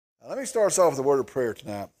me start us off with a word of prayer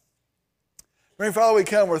tonight. Heavenly Father, we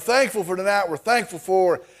come. We're thankful for tonight. We're thankful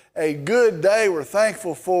for a good day. We're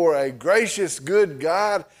thankful for a gracious, good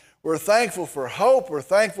God. We're thankful for hope. We're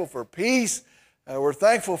thankful for peace. We're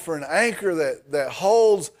thankful for an anchor that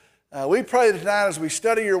holds. We pray tonight as we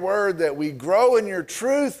study your word that we grow in your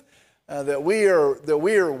truth, that we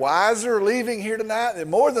are wiser leaving here tonight, and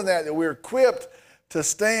more than that we're equipped to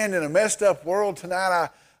stand in a messed up world tonight.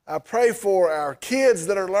 I pray for our kids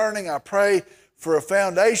that are learning. I pray for a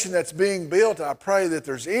foundation that's being built. I pray that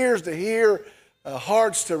there's ears to hear,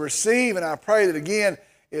 hearts to receive, and I pray that, again,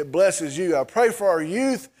 it blesses you. I pray for our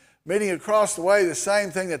youth meeting across the way, the same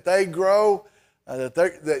thing, that they grow, that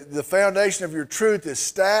the foundation of your truth is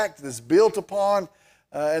stacked, is built upon,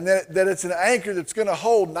 and that it's an anchor that's going to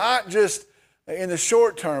hold not just in the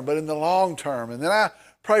short term, but in the long term. And then I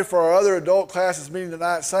pray for our other adult classes meeting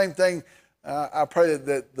tonight, same thing. I pray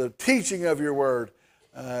that the teaching of your word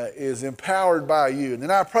is empowered by you. And then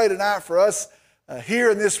I pray tonight for us here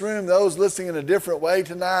in this room, those listening in a different way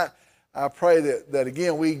tonight. I pray that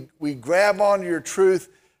again, we grab onto your truth,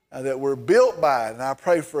 that we're built by it. And I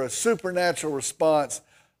pray for a supernatural response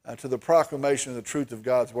to the proclamation of the truth of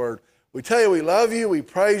God's word. We tell you we love you, we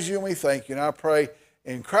praise you, and we thank you. And I pray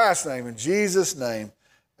in Christ's name, in Jesus' name,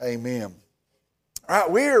 amen. All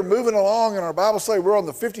right, we are moving along in our Bible study. We're on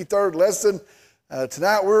the 53rd lesson.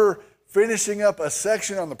 Tonight we're finishing up a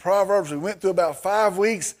section on the Proverbs. We went through about 5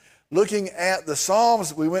 weeks looking at the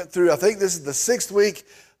Psalms. We went through, I think this is the 6th week,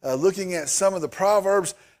 looking at some of the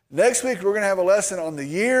Proverbs. Next week we're going to have a lesson on the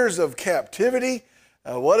years of captivity.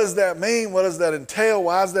 What does that mean? What does that entail?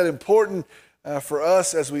 Why is that important for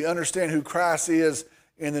us as we understand who Christ is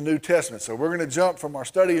in the New Testament? So we're going to jump from our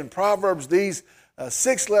study in Proverbs, these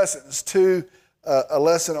 6 lessons, to a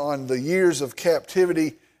lesson on the years of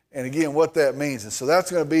captivity, and again, what that means. And so that's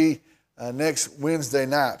going to be next Wednesday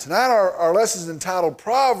night. Tonight, our lesson is entitled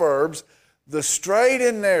Proverbs, the Straight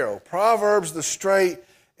and Narrow. Proverbs, the Straight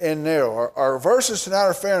and Narrow. Our verses tonight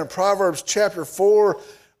are found in Proverbs chapter 4,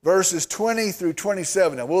 verses 20 through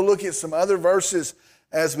 27. Now, we'll look at some other verses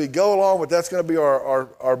as we go along, but that's going to be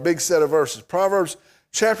our big set of verses. Proverbs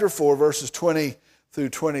chapter 4, verses 20 through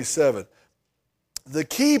 27. The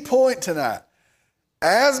key point tonight,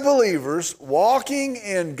 as believers walking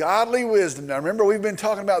in godly wisdom. Now remember, we've been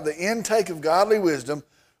talking about the intake of godly wisdom.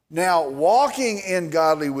 Now, walking in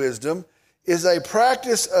godly wisdom is a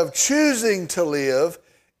practice of choosing to live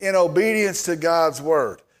in obedience to God's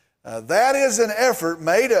word. That is an effort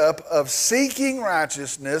made up of seeking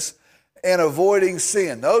righteousness and avoiding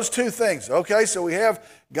sin. Those two things. Okay, so we have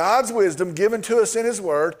God's wisdom given to us in his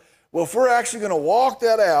word. Well, if we're actually going to walk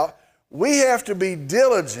that out, we have to be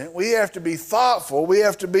diligent, we have to be thoughtful, we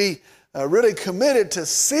have to be really committed to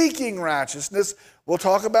seeking righteousness. We'll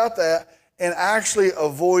talk about that, and actually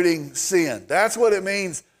avoiding sin. That's what it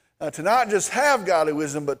means to not just have godly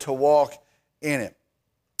wisdom, but to walk in it.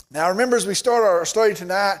 Now remember, as we start our study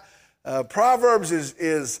tonight, Proverbs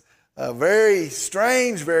is very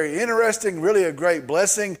strange, very interesting, really a great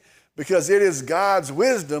blessing, because it is God's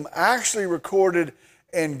wisdom actually recorded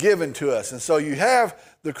and given to us. And so you have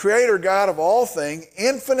the Creator God of all things,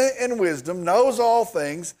 infinite in wisdom, knows all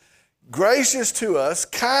things, gracious to us,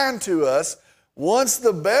 kind to us, wants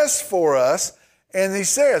the best for us, and he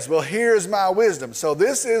says, well, here's my wisdom. So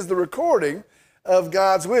this is the recording of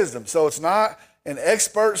God's wisdom. So it's not an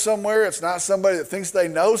expert somewhere, it's not somebody that thinks they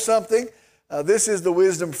know something. This is the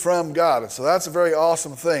wisdom from God. And so that's a very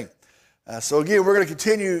awesome thing. So again, we're going to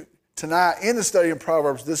continue tonight in the study of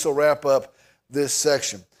Proverbs. This will wrap up this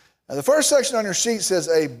section. Now, the first section on your sheet says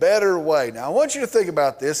a better way. Now, I want you to think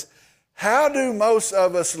about this. How do most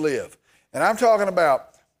of us live? And I'm talking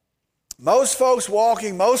about most folks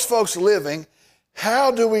walking, most folks living.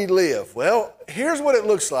 How do we live? Well, here's what it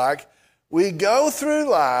looks like. We go through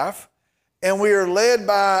life and we are led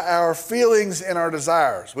by our feelings and our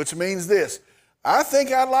desires, which means this. I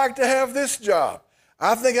think I'd like to have this job.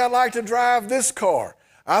 I think I'd like to drive this car.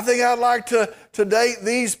 I think I'd like to date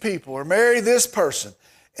these people or marry this person.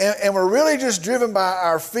 And we're really just driven by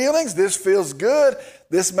our feelings. This feels good.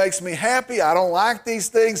 This makes me happy. I don't like these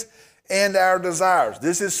things. And our desires.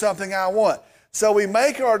 This is something I want. So we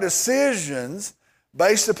make our decisions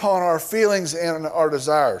based upon our feelings and our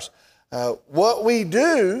desires. What we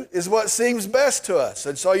do is what seems best to us.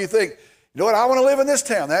 And so you think, you know what, I want to live in this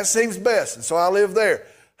town. That seems best. And so I live there.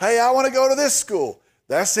 Hey, I want to go to this school.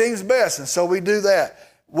 That seems best. And so we do that.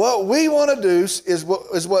 What we want to do is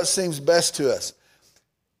what seems best to us.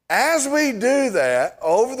 As we do that,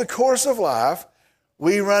 over the course of life,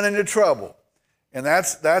 we run into trouble. And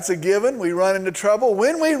that's a given. We run into trouble.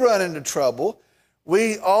 When we run into trouble,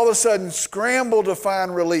 we all of a sudden scramble to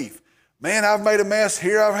find relief. Man, I've made a mess.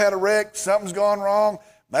 Here I've had a wreck. Something's gone wrong.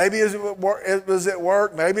 Maybe it was at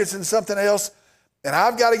work. Maybe it's in something else. And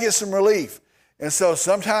I've got to get some relief. And so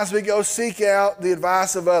sometimes we go seek out the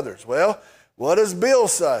advice of others. Well, what does Bill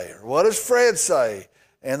say? Or what does Fred say?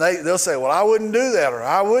 And they'll say, well, I wouldn't do that, or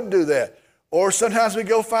I would do that. Or sometimes we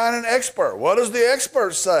go find an expert. What does the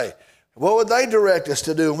expert say? What would they direct us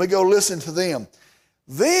to do? And we go listen to them.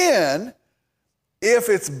 Then, if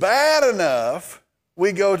it's bad enough,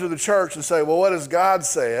 we go to the church and say, well, what has God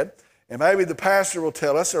said? And maybe the pastor will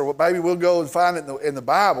tell us, or maybe we'll go and find it in the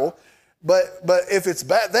Bible. But if it's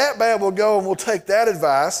that bad, we'll go and we'll take that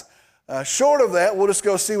advice. Short of that, we'll just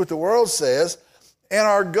go see what the world says. And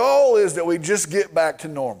our goal is that we just get back to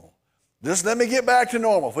normal. Just let me get back to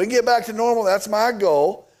normal. If we can get back to normal, that's my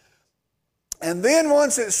goal. And then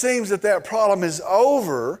once it seems that problem is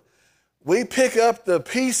over, we pick up the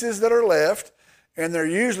pieces that are left, and they're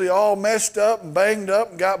usually all messed up and banged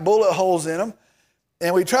up and got bullet holes in them.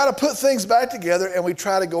 And we try to put things back together, and we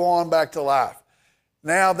try to go on back to life.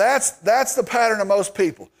 Now, that's the pattern of most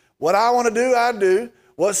people. What I want to do, I do.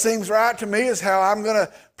 What seems right to me is how I'm going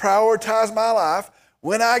to prioritize my life.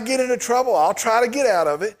 When I get into trouble, I'll try to get out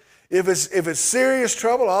of it. If it's serious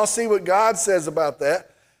trouble, I'll see what God says about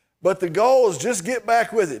that. But the goal is just get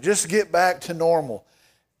back with it. Just get back to normal.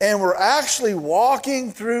 And we're actually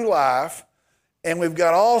walking through life, and we've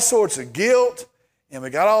got all sorts of guilt, and we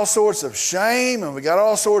got all sorts of shame, and we got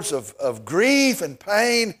all sorts of grief and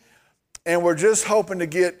pain, and we're just hoping to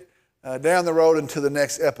get down the road into the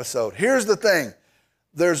next episode. Here's the thing.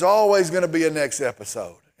 There's always going to be a next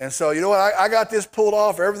episode. And so, you know what? I got this pulled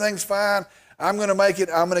off. Everything's fine. I'm going to make it.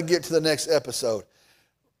 I'm going to get to the next episode.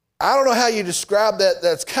 I don't know how you describe that.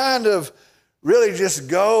 That's kind of really just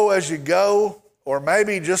go as you go, or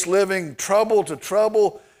maybe just living trouble to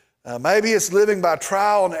trouble. Maybe it's living by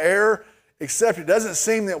trial and error, except it doesn't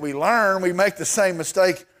seem that we learn. We make the same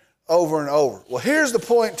mistake over and over. Well, here's the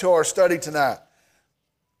point to our study tonight.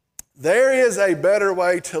 There is a better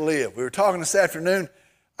way to live. We were talking this afternoon.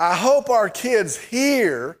 I hope our kids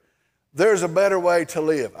hear there's a better way to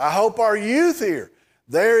live. I hope our youth hear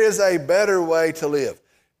there is a better way to live.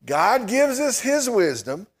 God gives us His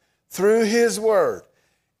wisdom through His Word.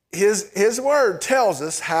 His Word tells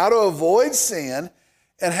us how to avoid sin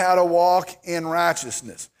and how to walk in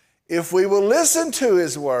righteousness. If we will listen to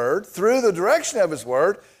His Word, through the direction of His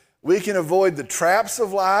Word, we can avoid the traps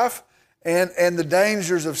of life and the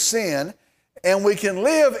dangers of sin, and we can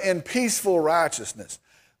live in peaceful righteousness.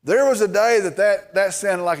 There was a day that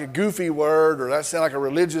sounded like a goofy word, or that sounded like a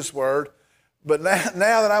religious word, but now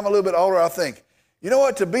that I'm a little bit older, I think, you know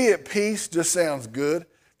what, to be at peace just sounds good.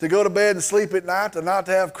 To go to bed and sleep at night, to not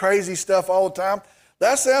to have crazy stuff all the time,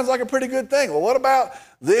 that sounds like a pretty good thing. Well, what about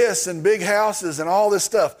this and big houses and all this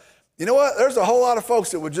stuff? You know what, there's a whole lot of folks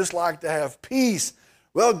that would just like to have peace.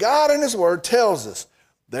 Well, God in His Word tells us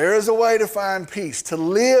there is a way to find peace, to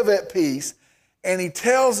live at peace, and He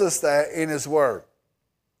tells us that in His Word.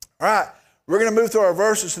 All right, we're going to move through our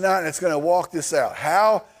verses tonight, and it's going to walk this out.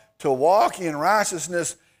 How to walk in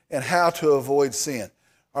righteousness and how to avoid sin.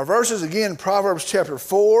 Our verses, again, Proverbs chapter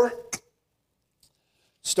 4,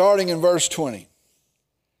 starting in verse 20.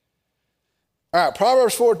 All right,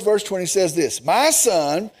 Proverbs 4, verse 20 says this, "My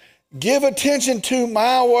son, give attention to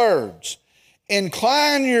my words.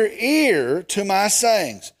 Incline your ear to my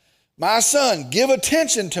sayings. My son, give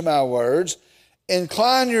attention to my words.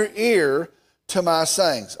 Incline your ear to my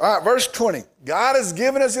sayings." All right, verse 20. God has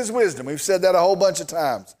given us His wisdom. We've said that a whole bunch of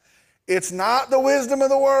times. It's not the wisdom of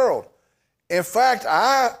the world. In fact,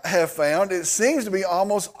 I have found it seems to be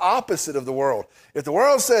almost opposite of the world. If the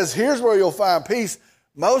world says, here's where you'll find peace,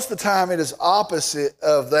 most of the time it is opposite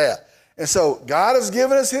of that. And so God has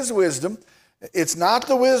given us His wisdom. It's not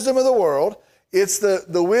the wisdom of the world. It's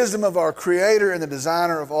the wisdom of our Creator and the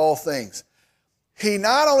designer of all things. He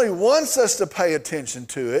not only wants us to pay attention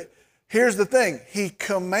to it, here's the thing. He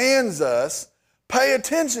commands us, pay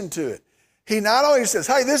attention to it. He not only says,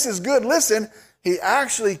 hey, this is good, listen. He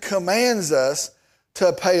actually commands us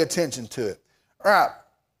to pay attention to it. All right,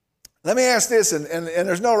 let me ask this, and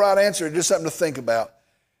there's no right answer, just something to think about.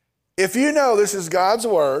 If you know this is God's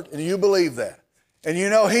Word, and you believe that, and you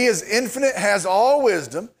know He is infinite, has all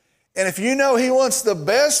wisdom, and if you know He wants the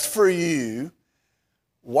best for you,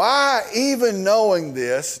 why, even knowing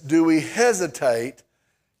this, do we hesitate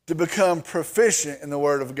to become proficient in the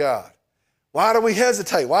Word of God? Why do we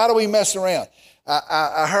hesitate? Why do we mess around?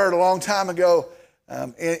 I heard a long time ago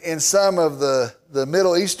in some of the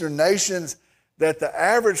Middle Eastern nations that the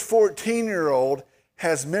average 14-year-old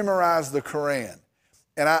has memorized the Quran.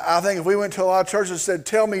 And I think if we went to a lot of churches and said,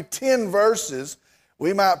 tell me 10 verses,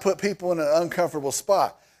 we might put people in an uncomfortable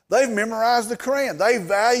spot. They've memorized the Quran. They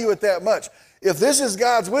value it that much. If this is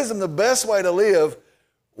God's wisdom, the best way to live,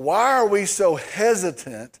 why are we so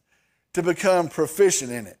hesitant to become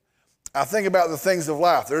proficient in it? I think about the things of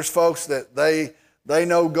life. There's folks that they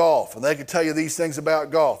know golf, and they can tell you these things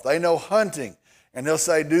about golf. They know hunting, and they'll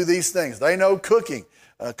say, do these things. They know cooking.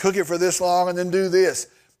 Cook it for this long and then do this.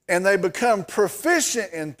 And they become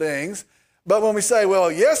proficient in things. But when we say,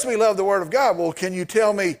 well, yes, we love the Word of God, well, can you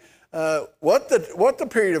tell me what the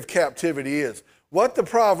period of captivity is, what the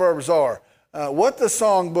Proverbs are, what the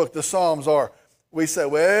songbook, the Psalms are? We say,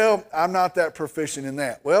 well, I'm not that proficient in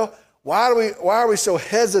that. Well, why are we so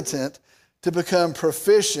hesitant to become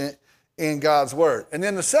proficient in God's Word? And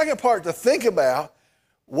then the second part to think about,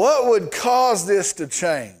 what would cause this to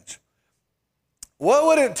change? What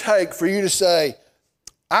would it take for you to say,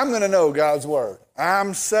 I'm going to know God's Word?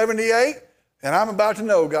 I'm 78 and I'm about to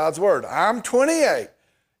know God's Word. I'm 28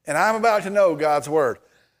 and I'm about to know God's Word.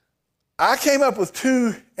 I came up with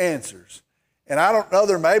two answers. And I don't know,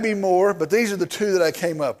 there may be more, but these are the two that I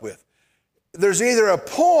came up with. There's either a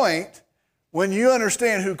point when you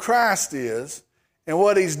understand who Christ is and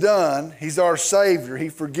what He's done. He's our Savior. He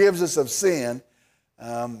forgives us of sin.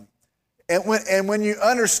 And when you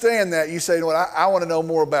understand that, you say, you know what, I want to know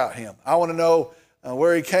more about Him. I want to know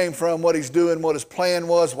where He came from, what He's doing, what His plan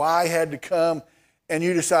was, why He had to come. And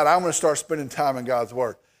you decide, I'm going to start spending time in God's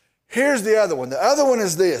Word. Here's the other one. The other one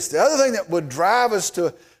is this. The other thing that would drive us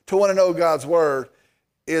to want to know God's Word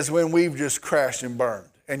is when we've just crashed and burned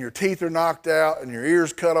and your teeth are knocked out and your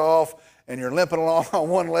ears cut off and you're limping along on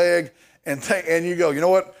one leg and you go, you know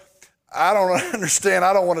what, I don't understand,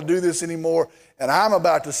 I don't want to do this anymore, and I'm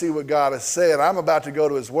about to see what God has said. I'm about to go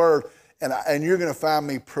to His Word, and you're going to find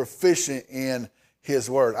me proficient in His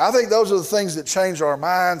Word. I think those are the things that change our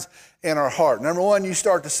minds and our heart. Number one, you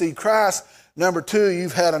start to see Christ. Number two,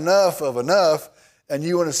 you've had enough of enough, and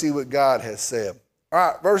you want to see what God has said. All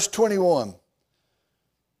right, verse 21.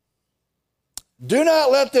 Do not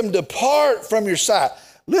let them depart from your sight.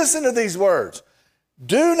 Listen to these words.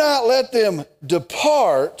 Do not let them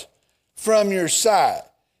depart from your sight.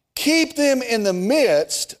 Keep them in the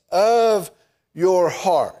midst of your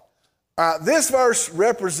heart. This verse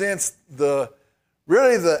represents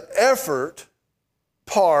really the effort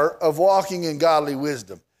part of walking in godly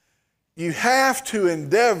wisdom. You have to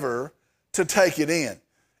endeavor to take it in.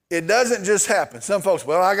 It doesn't just happen. Some folks,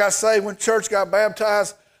 well, I got saved when church, got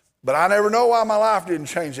baptized, but I never know why my life didn't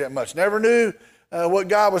change that much. Never knew what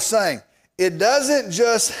God was saying. It doesn't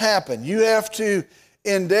just happen. You have to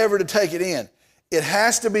endeavor to take it in. It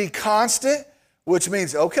has to be constant, which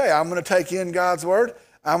means, okay, I'm going to take in God's Word.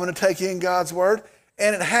 I'm going to take in God's Word.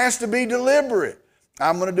 And it has to be deliberate.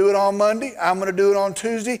 I'm going to do it on Monday. I'm going to do it on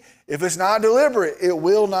Tuesday. If it's not deliberate, it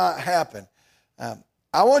will not happen.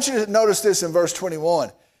 I want you to notice this in verse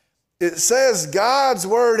 21. It says God's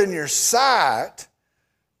Word in your sight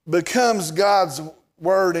becomes God's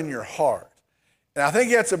Word in your heart. And I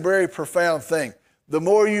think that's a very profound thing. The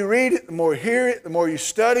more you read it, the more you hear it, the more you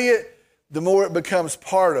study it, the more it becomes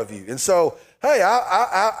part of you. And so, hey,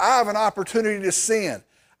 I have an opportunity to sin.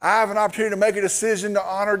 I have an opportunity to make a decision to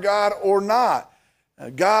honor God or not.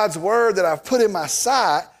 God's Word that I've put in my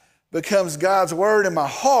sight becomes God's Word in my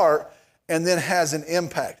heart and then has an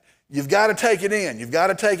impact. You've got to take it in. You've got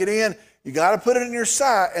to take it in. You've got to put it in your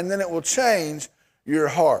sight, and then it will change your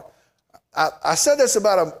heart. I said this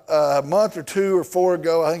about a month or two or four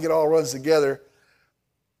ago. I think it all runs together.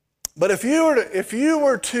 But if you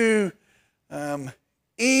were to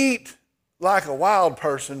eat like a wild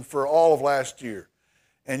person for all of last year,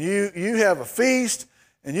 and you have a feast,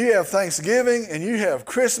 and you have Thanksgiving, and you have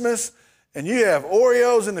Christmas, and you have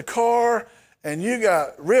Oreos in the car, and you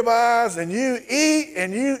got ribeyes, and you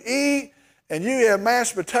eat, and you have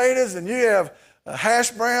mashed potatoes, and you have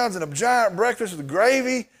hash browns and a giant breakfast with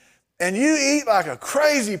gravy, and you eat like a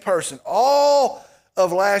crazy person all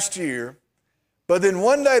of last year, but then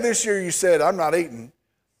one day this year you said, I'm not eating,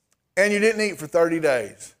 and you didn't eat for 30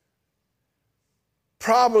 days.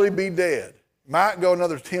 Probably be dead. Might go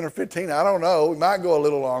another 10 or 15, I don't know. It might go a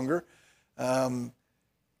little longer.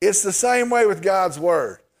 It's the same way with God's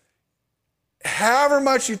Word. However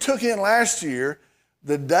much you took in last year,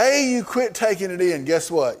 the day you quit taking it in, guess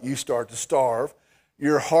what? You start to starve.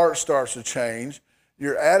 Your heart starts to change.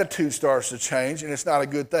 Your attitude starts to change, and it's not a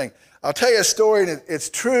good thing. I'll tell you a story, and it's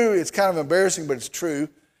true. It's kind of embarrassing, but it's true.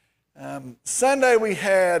 Sunday we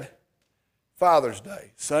had Father's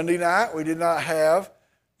Day. Sunday night we did not have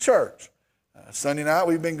church. Sunday night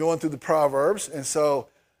we've been going through the Proverbs, and so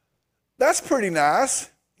that's pretty nice.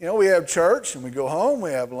 You know, we have church, and we go home, we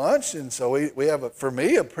have lunch, and so we have, for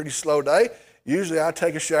me, a pretty slow day. usually I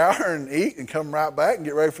take a shower and eat and come right back and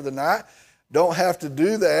get ready for the night. Don't have to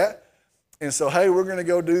do that. And so, hey, we're going to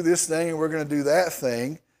go do this thing and we're going to do that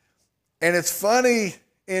thing. And it's funny,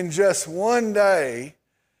 in just one day,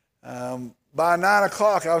 by 9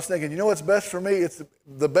 o'clock, I was thinking, you know what's best for me? It's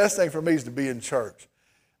the best thing for me is to be in church.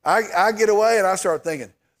 I get away and I start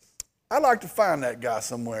thinking, I'd like to find that guy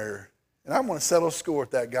somewhere, and I'm going to settle a score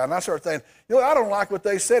with that guy. And I start thinking, you know, I don't like what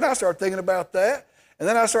they said. And I start thinking about that. And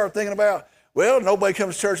then I start thinking about, well, nobody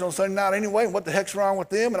comes to church on Sunday night anyway, and what the heck's wrong with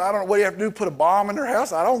them? And I don't know what you have to do, put a bomb in their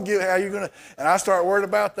house? I don't get how you're going to. And I start worried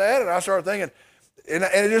about that, and I start thinking, and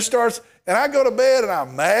it just starts, and I go to bed, and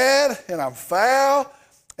I'm mad, and I'm foul,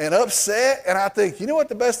 and upset, and I think, you know what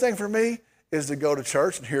the best thing for me is to go to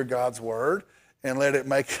church and hear God's word and let it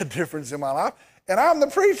make a difference in my life. And I'm the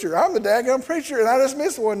preacher. I'm the daggone preacher, and I just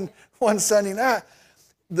missed one Sunday night.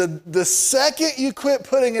 The second you quit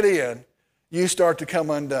putting it in, you start to come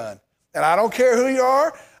undone. And I don't care who you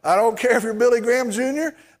are. I don't care if you're Billy Graham Jr.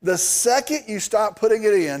 The second you stop putting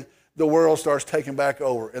it in, the world starts taking back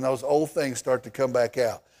over, and those old things start to come back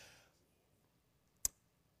out.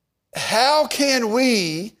 How can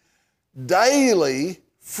we daily,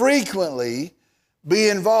 frequently be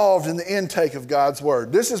involved in the intake of God's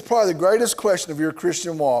word? This is probably the greatest question of your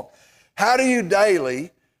Christian walk. How do you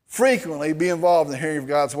daily, frequently be involved in the hearing of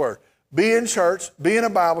God's word? Be in church, be in a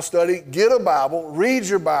Bible study, get a Bible, read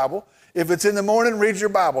your Bible. If it's in the morning, read your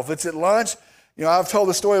Bible. If it's at lunch, you know, I've told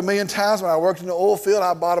the story a million times. When I worked in the oil field,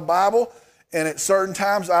 I bought a Bible, and at certain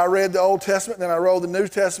times I read the Old Testament, then I read the New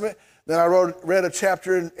Testament, then I read a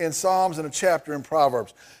chapter in Psalms and a chapter in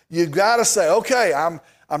Proverbs. You've got to say, okay,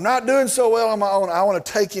 I'm not doing so well on my own. I want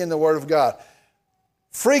to take in the Word of God.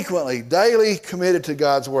 Frequently, daily committed to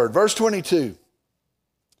God's Word. Verse 22.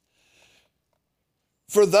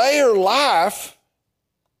 For they are life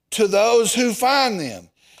to those who find them,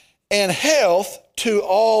 and health to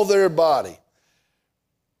all their body.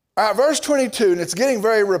 All right, verse 22, and it's getting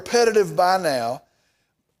very repetitive by now,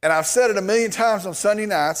 and I've said it a million times on Sunday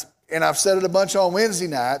nights, and I've said it a bunch on Wednesday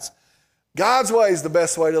nights. God's way is the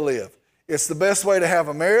best way to live. It's the best way to have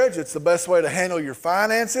a marriage. It's the best way to handle your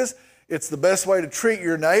finances. It's the best way to treat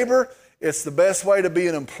your neighbor. It's the best way to be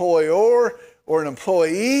an employer or an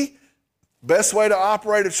employee. Best way to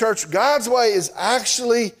operate a church. God's way is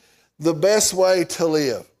actually the best way to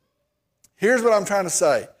live. Here's what I'm trying to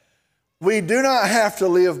say. We do not have to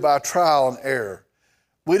live by trial and error.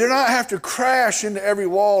 We do not have to crash into every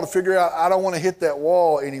wall to figure out, I don't want to hit that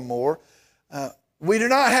wall anymore. We do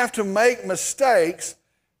not have to make mistakes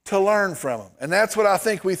to learn from them. And that's what I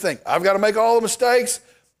think we think. I've got to make all the mistakes,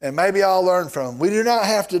 and maybe I'll learn from them. We do not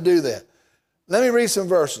have to do that. Let me read some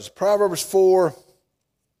verses. Proverbs 4,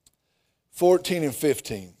 14 and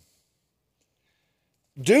 15.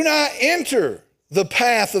 Do not enter the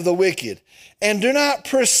path of the wicked, and do not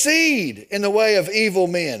proceed in the way of evil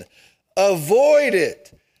men. Avoid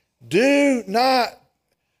it. Do not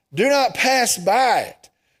pass by it.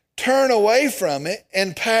 Turn away from it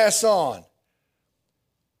and pass on.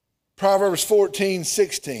 Proverbs 14,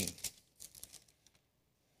 16.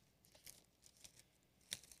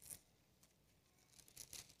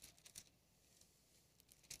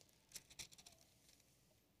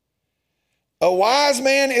 A wise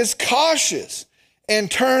man is cautious and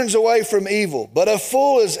turns away from evil, but a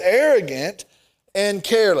fool is arrogant and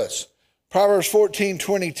careless. Proverbs 14,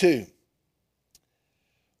 22.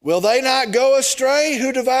 Will they not go astray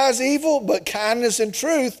who devise evil, but kindness and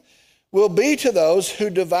truth will be to those who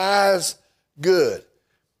devise good.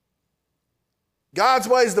 God's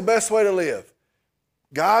way is the best way to live.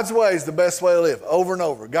 God's way is the best way to live, over and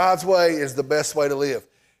over. God's way is the best way to live.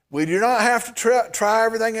 We do not have to try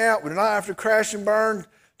everything out. We do not have to crash and burn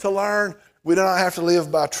to learn. We do not have to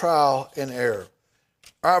live by trial and error.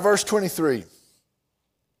 All right, verse 23.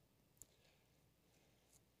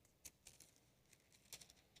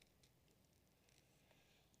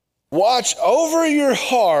 Watch over your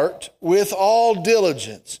heart with all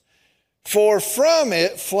diligence, for from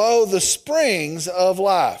it flow the springs of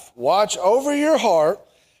life. Watch over your heart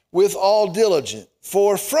with all diligence,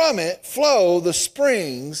 for from it flow the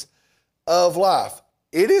springs of life.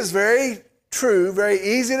 It is very true, very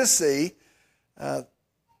easy to see.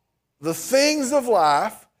 The things of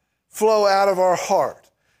life flow out of our heart.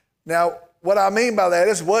 Now, what I mean by that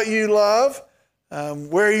is what you love,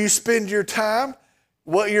 where you spend your time,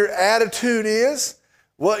 what your attitude is,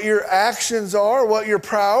 what your actions are, what your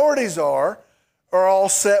priorities are all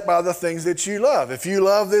set by the things that you love. If you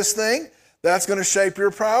love this thing, that's going to shape your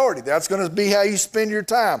priority. That's going to be how you spend your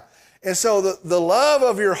time. And so the love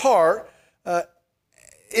of your heart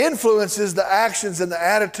influences the actions and the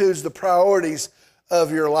attitudes, the priorities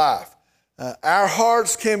of your life. Our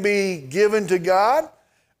hearts can be given to God,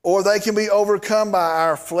 or they can be overcome by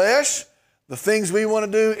our flesh, the things we want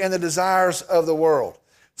to do, and the desires of the world.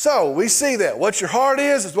 So we see that. What your heart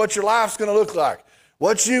is what your life's going to look like.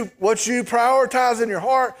 What you prioritize in your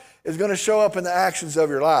heart is going to show up in the actions of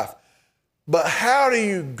your life. But how do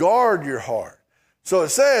you guard your heart? So it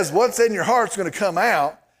says what's in your heart's going to come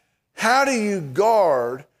out. How do you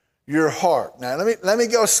guard your heart? Now let me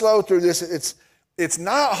go slow through this. It's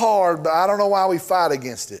not hard, but I don't know why we fight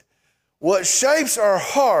against it. What shapes our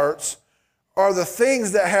hearts are the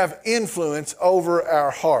things that have influence over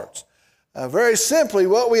our hearts. Very simply,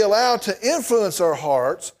 what we allow to influence our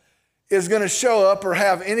hearts is going to show up, or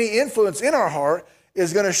have any influence in our heart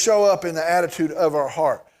is going to show up in the attitude of our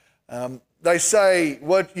heart. They say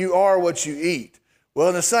what you are, what you eat. Well,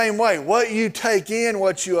 in the same way, what you take in,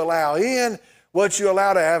 what you allow in, what you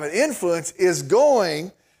allow to have an influence is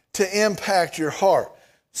going to impact your heart.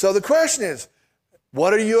 So the question is,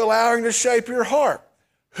 what are you allowing to shape your heart?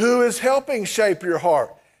 Who is helping shape your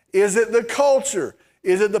heart? Is it the culture?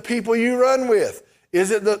 Is it the people you run with?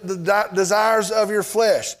 Is it the desires of your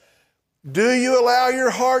flesh? Do you allow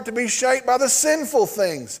your heart to be shaped by the sinful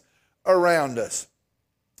things around us?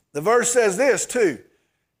 The verse says this too,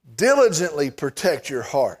 diligently protect your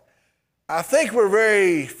heart. I think we're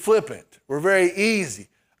very flippant. We're very easy.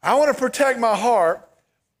 I want to protect my heart,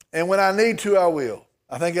 and when I need to, I will.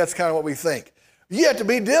 I think that's kind of what we think. You have to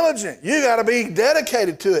be diligent. You got to be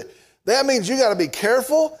dedicated to it. That means you got to be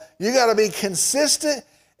careful, you got to be consistent,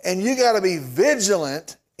 and you got to be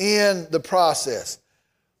vigilant in the process.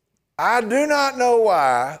 I do not know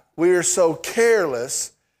why we are so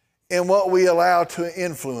careless in what we allow to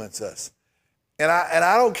influence us. And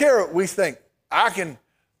I don't care what we think. I can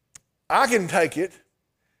take it.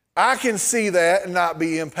 I can see that and not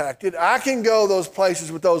be impacted. I can go those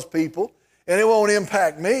places with those people and it won't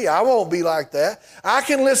impact me. I won't be like that. I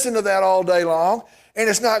can listen to that all day long and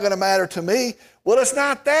it's not going to matter to me. Well, it's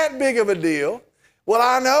not that big of a deal. Well,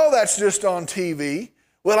 I know that's just on TV.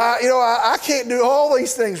 Well, I can't do all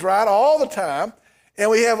these things right all the time. And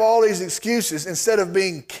we have all these excuses instead of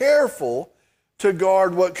being careful to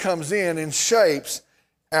guard what comes in and shapes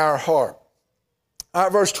our heart. All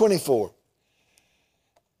right, verse 24.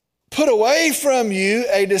 Put away from you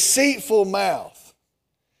a deceitful mouth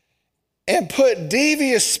and put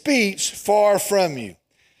devious speech far from you.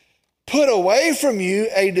 Put away from you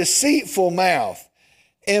a deceitful mouth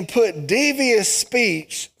and put devious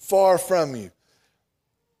speech far from you.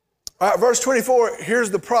 All right, verse 24, here's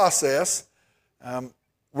the process.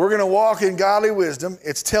 We're going to walk in godly wisdom.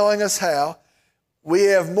 It's telling us how. We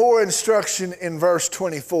have more instruction in verse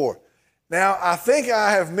 24. Now, I think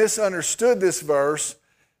I have misunderstood this verse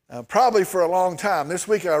probably for a long time. This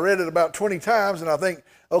week I read it about 20 times and I think,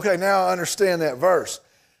 okay, now I understand that verse.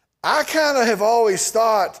 I kind of have always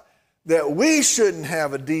thought that we shouldn't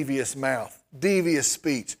have a devious mouth, devious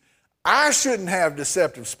speech. I shouldn't have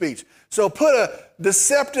deceptive speech. So put a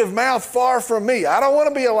deceptive mouth far from me. I don't want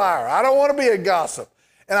to be a liar. I don't want to be a gossip.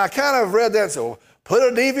 And I kind of read that, so put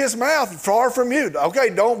a devious mouth far from you. Okay,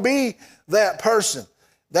 don't be that person.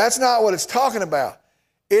 That's not what it's talking about.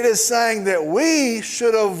 It is saying that we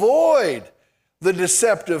should avoid the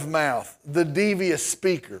deceptive mouth, the devious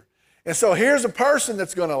speaker. And so here's a person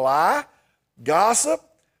that's going to lie, gossip,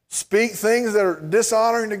 speak things that are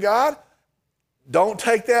dishonoring to God. Don't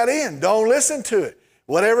take that in. Don't listen to it.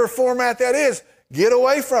 Whatever format that is, get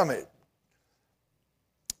away from it.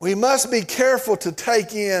 We must be careful to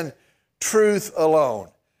take in truth alone.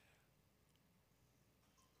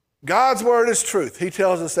 God's word is truth. He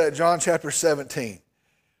tells us that, John chapter 17.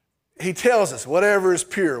 He tells us whatever is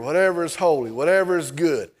pure, whatever is holy, whatever is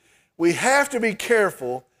good. We have to be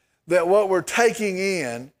careful that what we're taking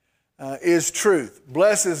in is truth.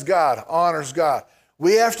 Blesses God, honors God.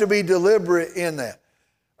 We have to be deliberate in that.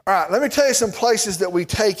 All right, let me tell you some places that we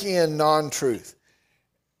take in non-truth.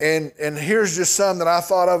 And here's just some that I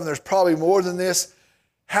thought of, and there's probably more than this.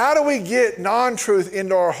 How do we get non-truth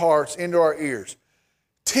into our hearts, into our ears?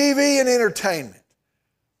 TV and entertainment.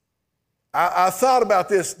 I thought about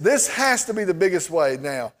this. This has to be the biggest way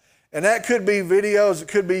now. And that could be videos, it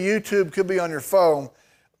could be YouTube, it could be on your phone.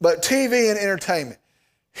 But TV and entertainment.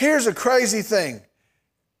 Here's a crazy thing.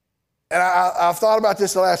 And I've thought about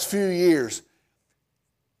this the last few years.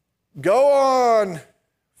 Go on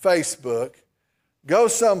Facebook, go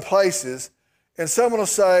some places, and someone will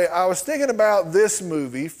say, I was thinking about this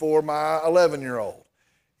movie for my 11-year-old.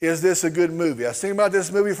 Is this a good movie? I was thinking about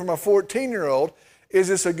this movie for my 14-year-old. Is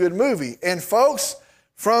this a good movie? And folks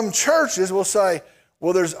from churches will say,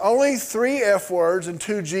 well, there's only 3 F words and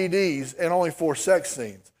 2 GDs and only 4 sex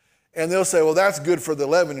scenes. And they'll say, well, that's good for the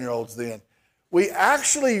 11-year-olds then. we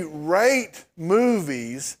actually rate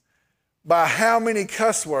movies by how many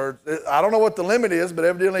cuss words. I don't know what the limit is, but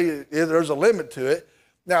evidently there's a limit to it.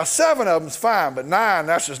 Now, 7 of them's fine, but 9,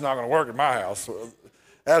 that's just not going to work in my house.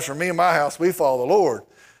 As for me and my house, we follow the Lord.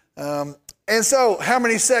 And so, how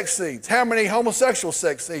many sex scenes? How many homosexual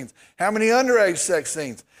sex scenes? How many underage sex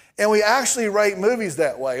scenes? And we actually rate movies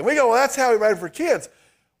that way. And we go, well, that's how we rate it for kids.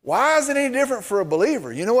 Why is it any different for a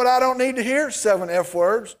believer? You know what I don't need to hear? 7 F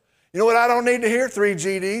words. You know what I don't need to hear? 3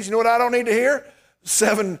 GDs. You know what I don't need to hear?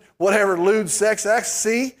 7 whatever lewd sex acts.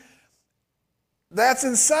 See? That's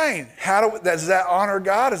insane. Does that honor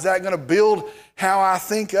God? Is that going to build how I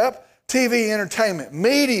think up? TV, entertainment,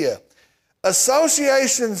 media,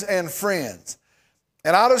 associations, and friends.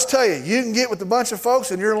 And I'll just tell you, you can get with a bunch of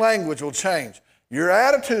folks and your language will change. Your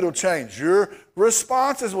attitude will change. Your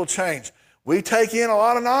responses will change. We take in a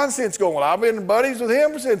lot of nonsense going, well, I've been buddies with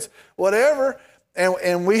him since whatever,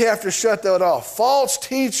 and we have to shut that off. False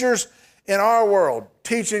teachers in our world,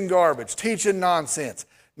 teaching garbage, teaching nonsense,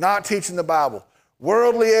 not teaching the Bible.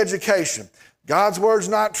 Worldly education. God's word's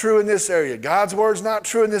not true in this area. God's word's not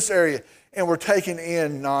true in this area. And we're taking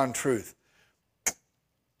in non-truth.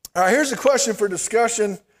 All right, here's a question for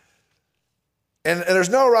discussion. And there's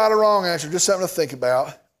no right or wrong answer, just something to think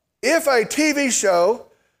about. If a TV show,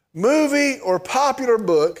 movie, or popular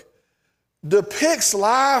book depicts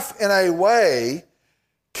life in a way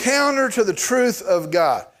counter to the truth of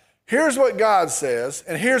God, here's what God says,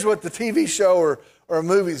 and here's what the TV show or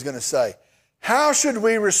movie is going to say. How should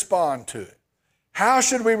we respond to it? How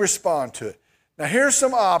should we respond to it? Now, here's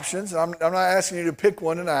some options. I'm not asking you to pick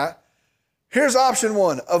one tonight. Here's option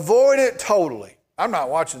 1. Avoid it totally. I'm not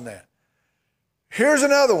watching that. Here's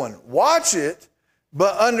another one. Watch it,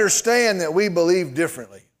 but understand that we believe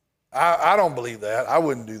differently. I don't believe that. I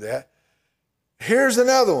wouldn't do that. Here's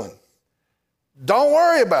another one. Don't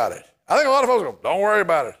worry about it. I think a lot of folks go, don't worry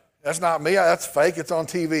about it. That's not me. That's fake. It's on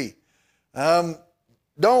TV.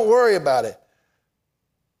 Don't worry about it.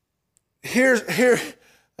 Here's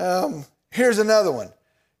another one.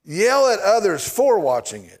 Yell at others for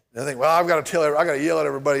watching it. They think, well, I've got to yell at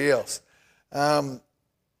everybody else.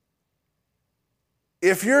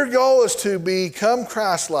 If your goal is to become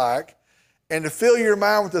Christ-like and to fill your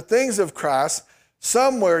mind with the things of Christ,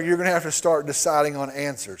 somewhere you're going to have to start deciding on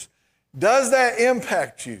answers. Does that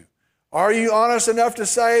impact you? Are you honest enough to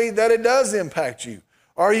say that it does impact you?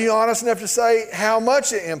 Are you honest enough to say how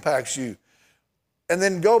much it impacts you? And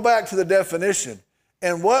then go back to the definition.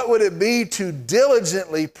 And what would it be to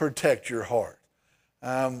diligently protect your heart?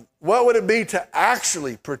 What would it be to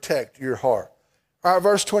actually protect your heart? All right,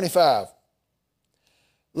 verse 25.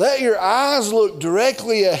 Let your eyes look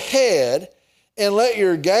directly ahead and let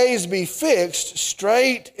your gaze be fixed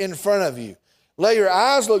straight in front of you. Let your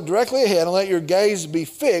eyes look directly ahead and let your gaze be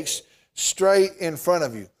fixed straight in front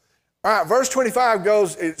of you. All right, verse 25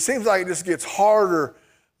 goes, it seems like it just gets harder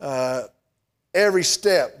every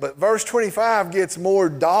step, but verse 25 gets more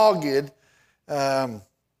dogged,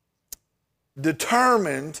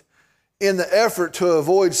 determined in the effort to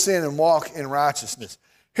avoid sin and walk in righteousness.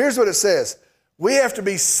 Here's what it says. We have to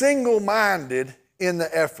be single-minded in the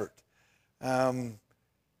effort.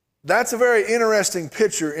 That's a very interesting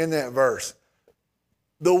picture in that verse.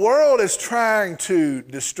 The world is trying to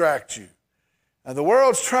distract you. The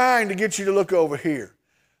world's trying to get you to look over here.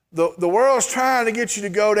 The world's trying to get you to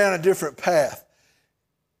go down a different path,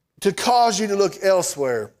 to cause you to look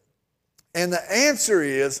elsewhere. And the answer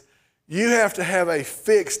is you have to have a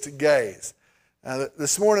fixed gaze.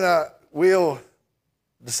 This morning, Will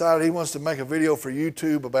decided he wants to make a video for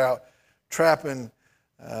YouTube about trapping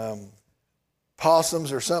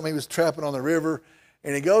possums or something. He was trapping on the river.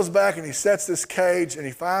 And he goes back and he sets this cage and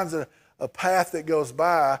he finds a path that goes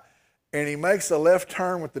by and he makes a left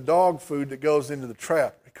turn with the dog food that goes into the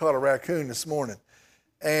trap. He caught a raccoon this morning.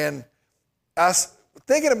 And I was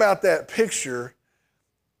thinking about that picture.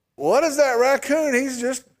 What is that raccoon?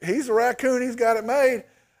 He's a raccoon. He's got it made.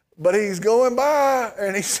 But he's going by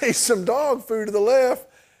and he sees some dog food to the left.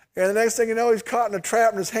 And the next thing you know, he's caught in a trap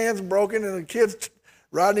and his hand's broken and the kid's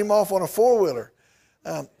riding him off on a four-wheeler.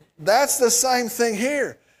 That's the same thing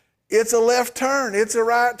here. It's a left turn. It's a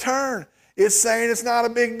right turn. It's saying it's not a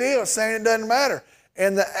big deal. It's saying it doesn't matter.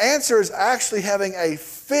 And the answer is actually having a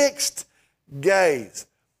fixed gaze.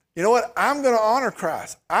 You know what? I'm going to honor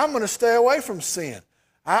Christ. I'm going to stay away from sin.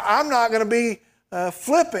 I'm not going to be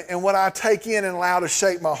flippant in what I take in and allow to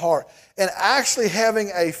shape my heart. And actually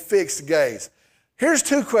having a fixed gaze. Here's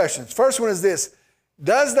 2 questions. First one is this.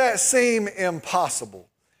 Does that seem impossible?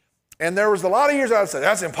 And there was a lot of years I would say,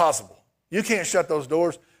 that's impossible. You can't shut those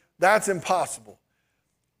doors. That's impossible.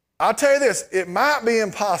 I'll tell you this, it might be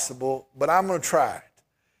impossible, but I'm going to try it.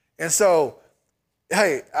 And so,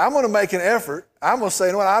 hey, I'm going to make an effort. I'm going to say,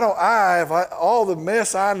 you know what, I have all the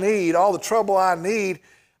mess I need, all the trouble I need.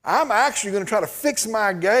 I'm actually going to try to fix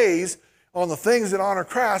my gaze on the things that honor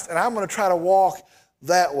Christ, and I'm going to try to walk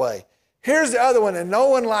that way. Here's the other one, and no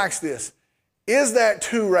one likes this. Is that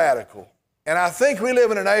too radical? And I think we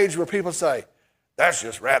live in an age where people say, that's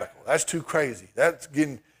just radical. That's too crazy.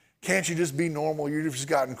 Can't you just be normal? You've just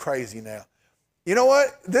gotten crazy now. You know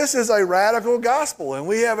what? This is a radical gospel, and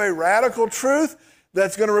we have a radical truth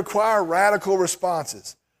that's going to require radical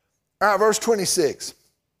responses. All right, verse 26.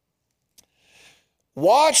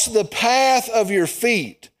 Watch the path of your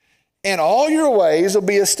feet, and all your ways will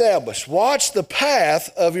be established. Watch the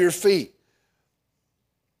path of your feet.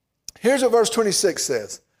 Here's what verse 26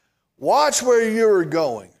 says. Watch where you're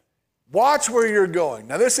going. Watch where you're going.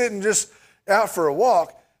 Now, this isn't just out for a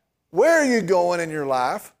walk. Where are you going in your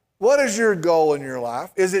life? What is your goal in your life?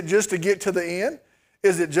 Is it just to get to the end?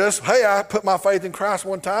 Is it just, hey, I put my faith in Christ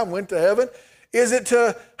one time, went to heaven? Is it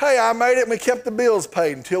to, hey, I made it and we kept the bills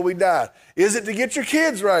paid until we died? Is it to get your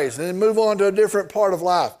kids raised and then move on to a different part of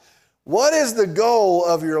life? What is the goal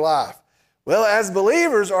of your life? Well, as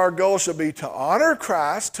believers, our goal should be to honor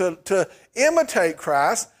Christ, to imitate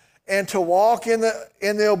Christ, and to walk in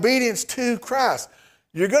the obedience to Christ.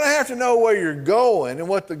 You're going to have to know where you're going and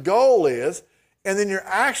what the goal is, and then you're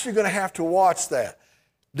actually going to have to watch that.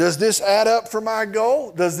 Does this add up for my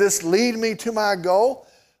goal? Does this lead me to my goal?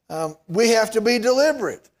 We have to be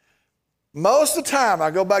deliberate. Most of the time,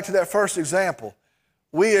 I go back to that first example,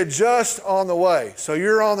 we adjust on the way. So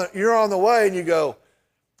you're on the way and you go,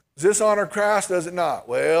 does this honor Christ? Does it not?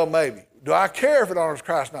 Well, maybe. Do I care if it honors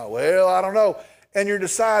Christ or not? Well, I don't know. And you're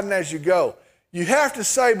deciding as you go. You have to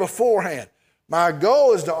say beforehand, my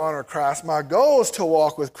goal is to honor Christ. My goal is to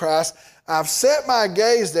walk with Christ. I've set my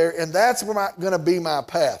gaze there, and that's going to be my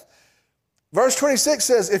path. Verse 26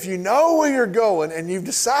 says, if you know where you're going and you've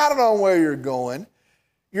decided on where you're going,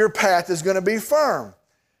 your path is going to be firm.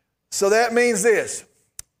 So that means this.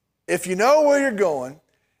 If you know where you're going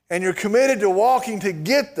and you're committed to walking to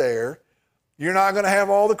get there, you're not going to have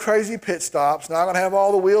all the crazy pit stops, not going to have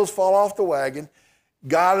all the wheels fall off the wagon.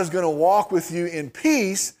 God is going to walk with you in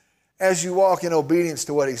peace as you walk in obedience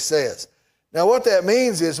to what He says. Now, what that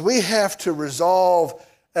means is we have to resolve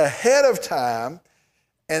ahead of time,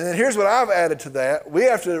 and then here's what I've added to that. We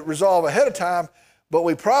have to resolve ahead of time, but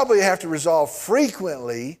we probably have to resolve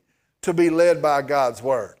frequently to be led by God's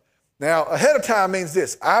Word. Now, ahead of time means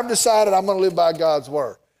this. I've decided I'm going to live by God's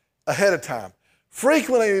Word ahead of time.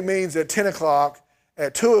 Frequently means at 10 o'clock,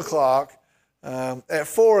 at 2 o'clock, at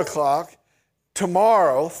 4 o'clock,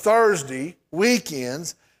 tomorrow, Thursday,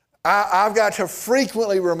 weekends. I've got to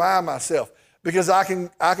frequently remind myself, because I can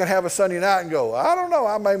have a Sunday night and go, I don't know,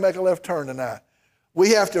 I may make a left turn tonight.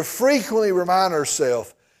 We have to frequently remind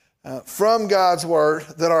ourselves from God's Word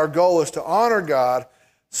that our goal is to honor God,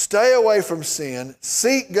 stay away from sin,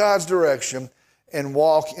 seek God's direction, and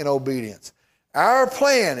walk in obedience. Our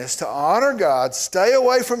plan is to honor God, stay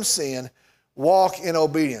away from sin, walk in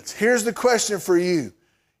obedience. Here's the question for you.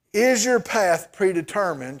 Is your path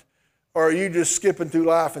predetermined, or are you just skipping through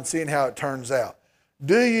life and seeing how it turns out?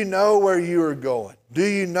 Do you know where you are going? Do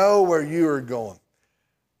you know where you are going?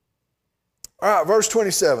 All right, verse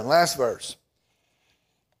 27, last verse.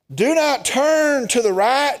 Do not turn to the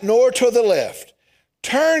right nor to the left.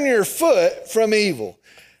 Turn your foot from evil.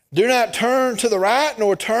 Do not turn to the right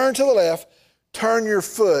nor turn to the left. Turn your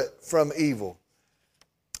foot from evil.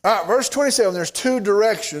 All right, verse 27, there's two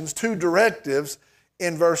directions, two directives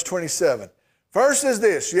in verse 27. First is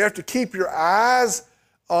this, you have to keep your eyes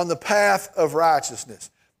on the path of righteousness.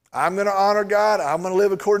 I'm going to honor God. I'm going to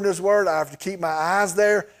live according to His Word. I have to keep my eyes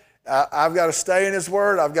there. I've got to stay in His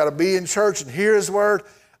Word. I've got to be in church and hear His Word.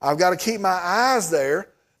 I've got to keep my eyes there.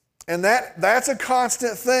 And that's a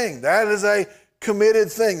constant thing. That is a committed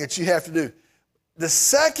thing that you have to do. The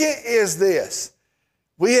second is this.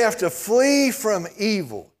 We have to flee from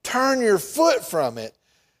evil. Turn your foot from it.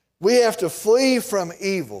 We have to flee from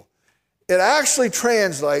evil. It actually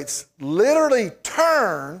translates literally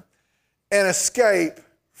turn and escape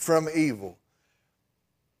from evil.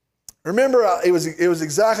 Remember, it was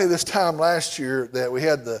exactly this time last year that we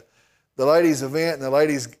had the ladies' event, and the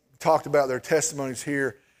ladies talked about their testimonies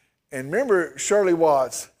here. And remember, Shirley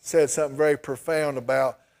Watts said something very profound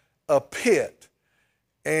about a pit.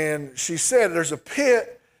 And she said there's a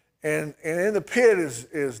pit, and in the pit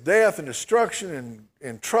is death and destruction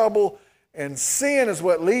and trouble, and sin is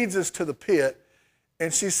what leads us to the pit.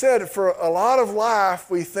 And she said for a lot of life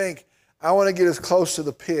we think, I want to get as close to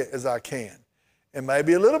the pit as I can. and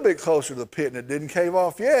maybe a little bit closer to the pit, and it didn't cave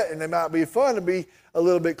off yet, and it might be fun to be a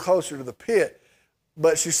little bit closer to the pit.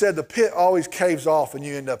 But she said the pit always caves off and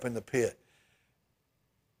you end up in the pit.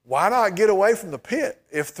 Why not get away from the pit?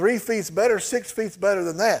 If 3 feet's better, 6 feet's better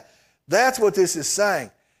than that. That's what this is saying.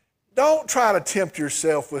 Don't try to tempt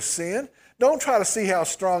yourself with sin. Don't try to see how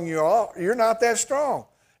strong you are. You're not that strong.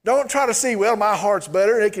 Don't try to see, well, my heart's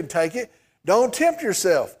better, it can take it. Don't tempt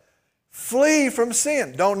yourself. Flee from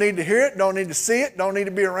sin. Don't need to hear it. Don't need to see it. Don't need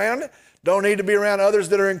to be around it. Don't need to be around others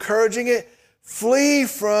that are encouraging it. Flee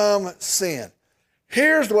from sin.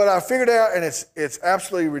 Here's what I figured out, and it's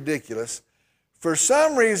absolutely ridiculous. For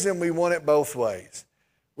some reason, we want it both ways,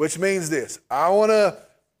 which means this. I want to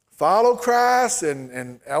follow Christ,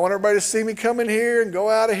 and I want everybody to see me come in here and go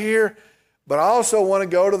out of here, but I also want to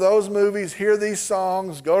go to those movies, hear these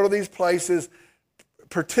songs, go to these places,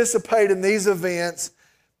 participate in these events,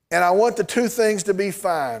 and I want the two things to be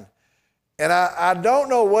fine. And I don't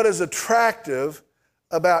know what is attractive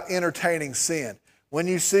about entertaining sin. When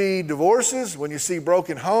you see divorces, when you see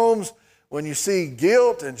broken homes, when you see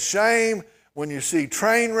guilt and shame, when you see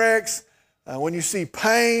train wrecks, when you see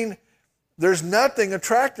pain, there's nothing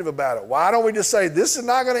attractive about it. Why don't we just say, this is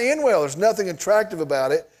not going to end well. There's nothing attractive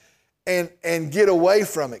about it, and get away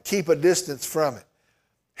from it. Keep a distance from it.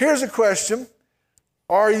 Here's a question.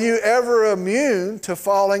 Are you ever immune to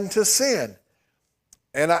falling to sin?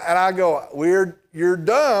 And I go, you're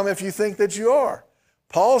dumb if you think that you are.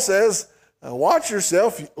 Paul says, watch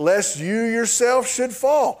yourself lest you yourself should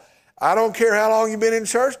fall. I don't care how long you've been in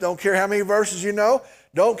church. Don't care how many verses you know.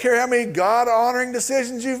 Don't care how many God-honoring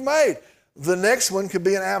decisions you've made. The next one could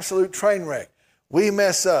be an absolute train wreck. We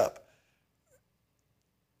mess up.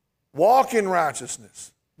 Walk in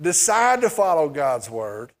righteousness. Decide to follow God's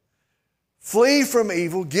word. Flee from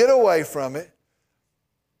evil. Get away from it.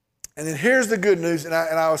 And then here's the good news. And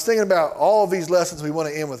I was thinking about all of these lessons we want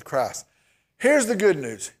to end with Christ. Here's the good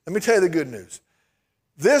news. Let me tell you the good news.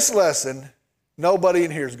 This lesson, nobody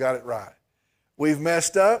in here's got it right. We've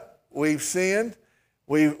messed up. We've sinned.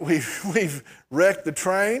 We've wrecked the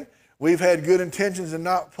train. We've had good intentions and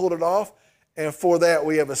not pulled it off. And for that,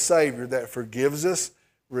 we have a Savior that forgives us,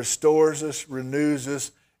 restores us, renews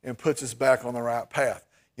us, and puts us back on the right path.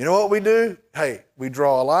 You know what we do? Hey, we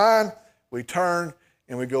draw a line, we turn,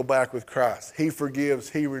 and we go back with Christ. He forgives,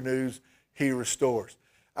 He renews, He restores.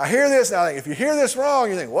 I hear this, and I think, if you hear this wrong,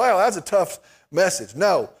 you think, wow, that's a tough message.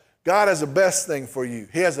 No, God has the best thing for you.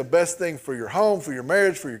 He has the best thing for your home, for your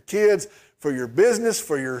marriage, for your kids, for your business,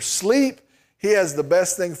 for your sleep. He has the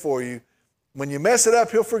best thing for you. When you mess it up,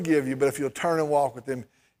 He'll forgive you, but if you'll turn and walk with Him,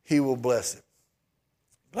 He will bless it.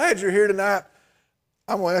 Glad you're here tonight.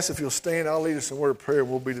 I'm going to ask if you'll stand. I'll lead us in a word of prayer, and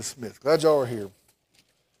we'll be dismissed. Glad y'all are here.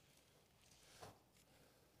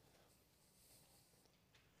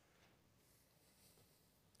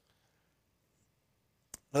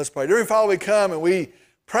 Let's pray. Dear Father, we come and we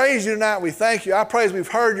praise you tonight. We thank you. I pray as we've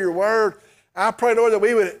heard your word. I pray, Lord, that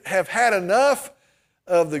we would have had enough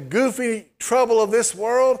of the goofy trouble of this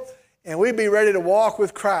world and we'd be ready to walk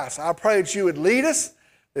with Christ. I pray that you would lead us,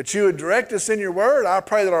 that you would direct us in your word. I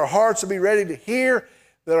pray that our hearts would be ready to hear,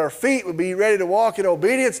 that our feet would be ready to walk in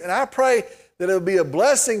obedience. And I pray that it would be a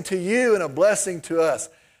blessing to you and a blessing to us.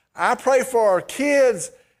 I pray for our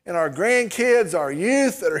kids and our grandkids, our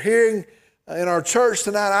youth that are hearing in our church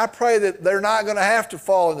tonight. I pray that they're not going to have to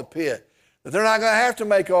fall in the pit, that they're not going to have to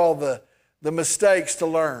make all the mistakes to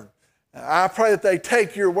learn. I pray that they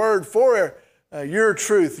take your word for your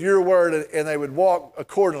truth, your word, and they would walk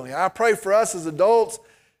accordingly. I pray for us as adults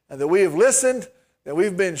that we have listened, that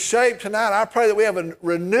we've been shaped tonight. I pray that we have a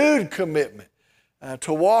renewed commitment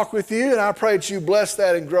to walk with you, and I pray that you bless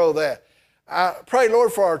that and grow that. I pray,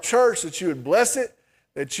 Lord, for our church, that you would bless it,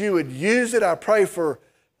 that you would use it. I pray for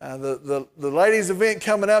the ladies' event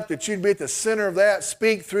coming up, that you'd be at the center of that,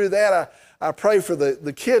 speak through that. I pray for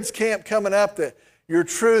the kids' camp coming up, that your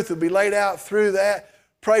truth would be laid out through that.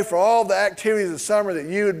 Pray for all the activities of the summer, that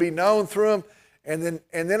you would be known through them. And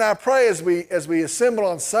then I pray as we assemble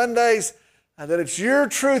on Sundays, that it's your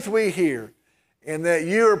truth we hear, and that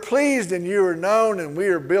you are pleased and you are known, and we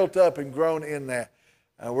are built up and grown in that.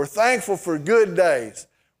 We're thankful for good days.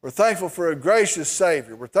 We're thankful for a gracious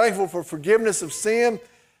Savior. We're thankful for forgiveness of sin.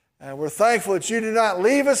 We're thankful that you do not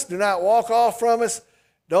leave us, do not walk off from us,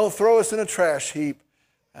 don't throw us in a trash heap.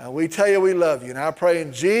 We tell you we love you, and I pray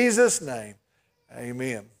in Jesus' name,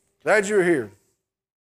 amen. Glad you're here.